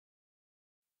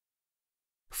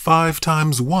5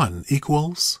 times 1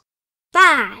 equals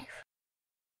 5.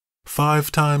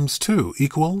 5 times 2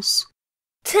 equals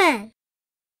 10.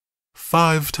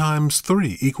 5 times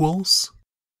 3 equals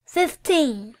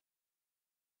 15.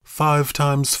 5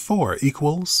 times 4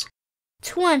 equals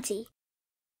 20.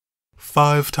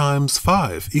 5 times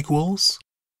 5 equals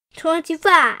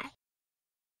 25.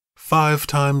 5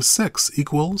 times 6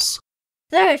 equals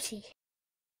 30.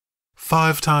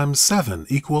 5 times 7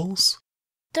 equals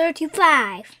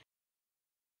 35.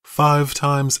 5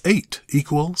 times 8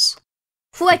 equals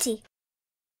 40.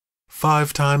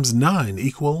 5 times 9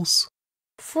 equals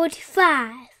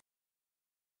 45.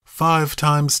 5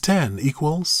 times 10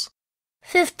 equals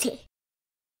 50.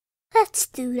 Let's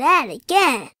do that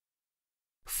again.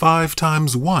 5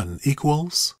 times 1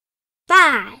 equals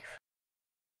 5.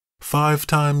 5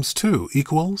 times 2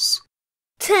 equals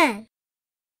 10.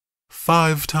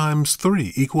 5 times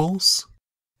 3 equals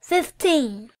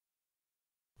 15.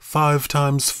 5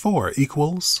 times 4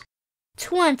 equals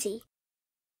 20.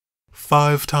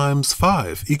 5 times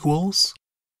 5 equals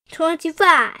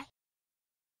 25.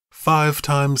 5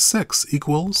 times 6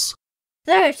 equals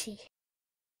 30.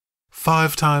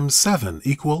 5 times 7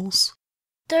 equals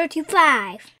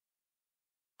 35.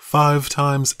 5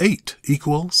 times 8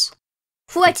 equals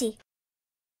 40.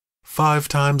 5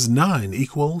 times 9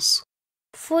 equals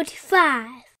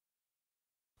 45.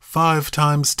 5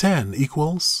 times 10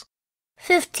 equals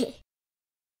 50.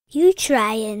 You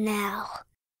try it now.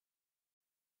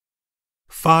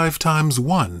 5 times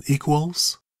 1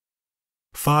 equals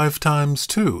 5 times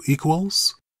 2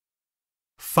 equals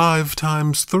 5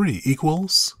 times 3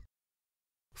 equals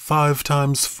 5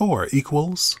 times 4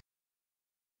 equals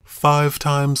 5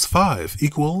 times 5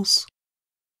 equals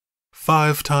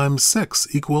 5 times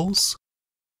 6 equals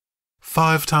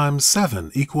 5 times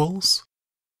 7 equals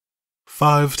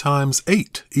 5 times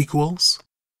 8 equals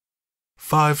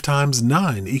 5 times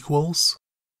 9 equals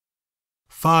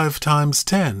 5 times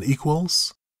 10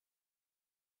 equals